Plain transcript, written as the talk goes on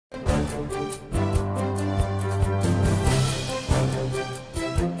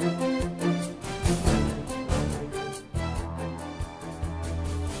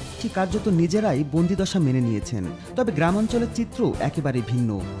গ্রামবাসী কার্যত নিজেরাই বন্দিদশা মেনে নিয়েছেন। তবে গ্রামাঞ্চলের চিত্র একেবারে ভিন্ন।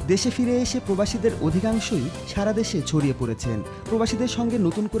 দেশে ফিরে এসে প্রবাসীদের অধিকাংশই সারা দেশে ছড়িয়ে পড়েছেন। প্রবাসীদের সঙ্গে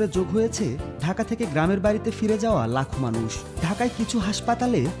নতুন করে যোগ হয়েছে ঢাকা থেকে গ্রামের বাড়িতে ফিরে যাওয়া লাখো মানুষ। ঢাকায় কিছু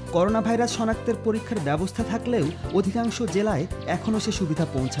হাসপাতালে করোনা ভাইরাস শনাক্তের পরীক্ষার ব্যবস্থা থাকলেও অধিকাংশ জেলায় এখনও সে সুবিধা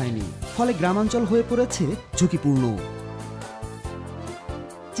পৌঁছায়নি। ফলে গ্রামাঞ্চল হয়ে পড়েছে ঝুঁকিপূর্ণ।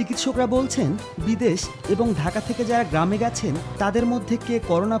 চিকিৎসকরা বলছেন, বিদেশ এবং ঢাকা থেকে যারা গ্রামে গেছেন তাদের মধ্যে কে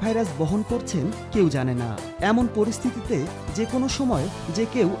করোনা ভাইরাস বহন করছেন কেউ জানে না। এমন পরিস্থিতিতে যে কোনো সময় যে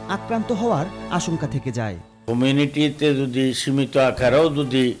কেউ আক্রান্ত হওয়ার আশঙ্কা থেকে যায়। কমিউনিটিতে যদি সীমিত আকারেও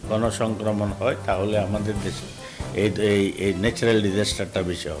যদি গণসংক্রমণ হয় তাহলে আমাদের দেশে এই ন্যাচারাল ডিজাস্টারটা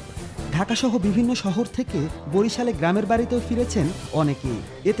বেশি হবে। ঢাকাসহ বিভিন্ন শহর থেকে বরিশালে গ্রামের বাড়িতেও ফিরেছেন অনেকে।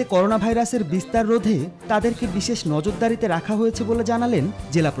 এতে করোনা ভাইরাসের বিস্তার রোধে তাদেরকে বিশেষ নজরদারিতে রাখা হয়েছে বলে জানালেন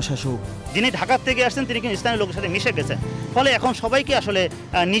জেলা প্রশাসক। যিনি ঢাকা থেকে আসছেন তিনি কিন্তু স্থানীয় লোকের সাথে মিশে গেছেন, ফলে এখন সবাইকে আসলে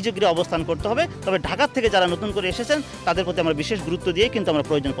নিজ গৃহে অবস্থান করতে হবে। তবে ঢাকা থেকে যারা নতুন করে এসেছেন তাদের প্রতি আমরা বিশেষ গুরুত্ব দিয়ে কিন্তু আমরা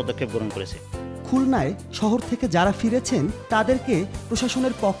প্রয়োজনীয় পদক্ষেপ গ্রহণ করেছি। খুলনায় শহর থেকে যারা ফিরেছেন তাদেরকে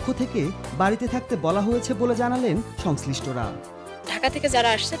প্রশাসনের পক্ষ থেকে বাড়িতে থাকতে বলা হয়েছে বলে জানালেন সংশ্লিষ্টরা। ঢাকা থেকে যারা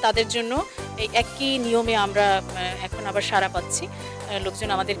আসছে তাদের জন্য এই একই নিয়মে আমরা এখন আবার সাড়া পাচ্ছি। লোকজন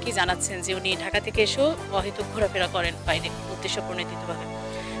আমাদেরকে জানাচ্ছেন যে উনি ঢাকা থেকে এসেও অহেতুক ঘোরাফেরা করেন বাইরে উদ্দেশ্য প্রণোদিতভাবে।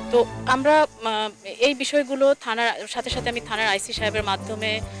 তো আমরা এই বিষয়গুলো থানার সাথে সাথে আমি থানার আইসি সাহেবের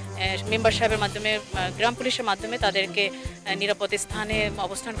মাধ্যমে, মেম্বার সাহেবের মাধ্যমে, গ্রাম পুলিশের মাধ্যমে তাদেরকে নিরাপদ স্থানে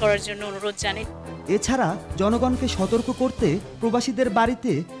অবস্থান করার জন্য অনুরোধ জানাই। এছাড়া জনগণকে সতর্ক করতে প্রবাসীদের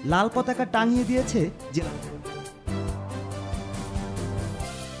বাড়িতে লাল পতাকা টাঙিয়ে দিয়েছে জেলা।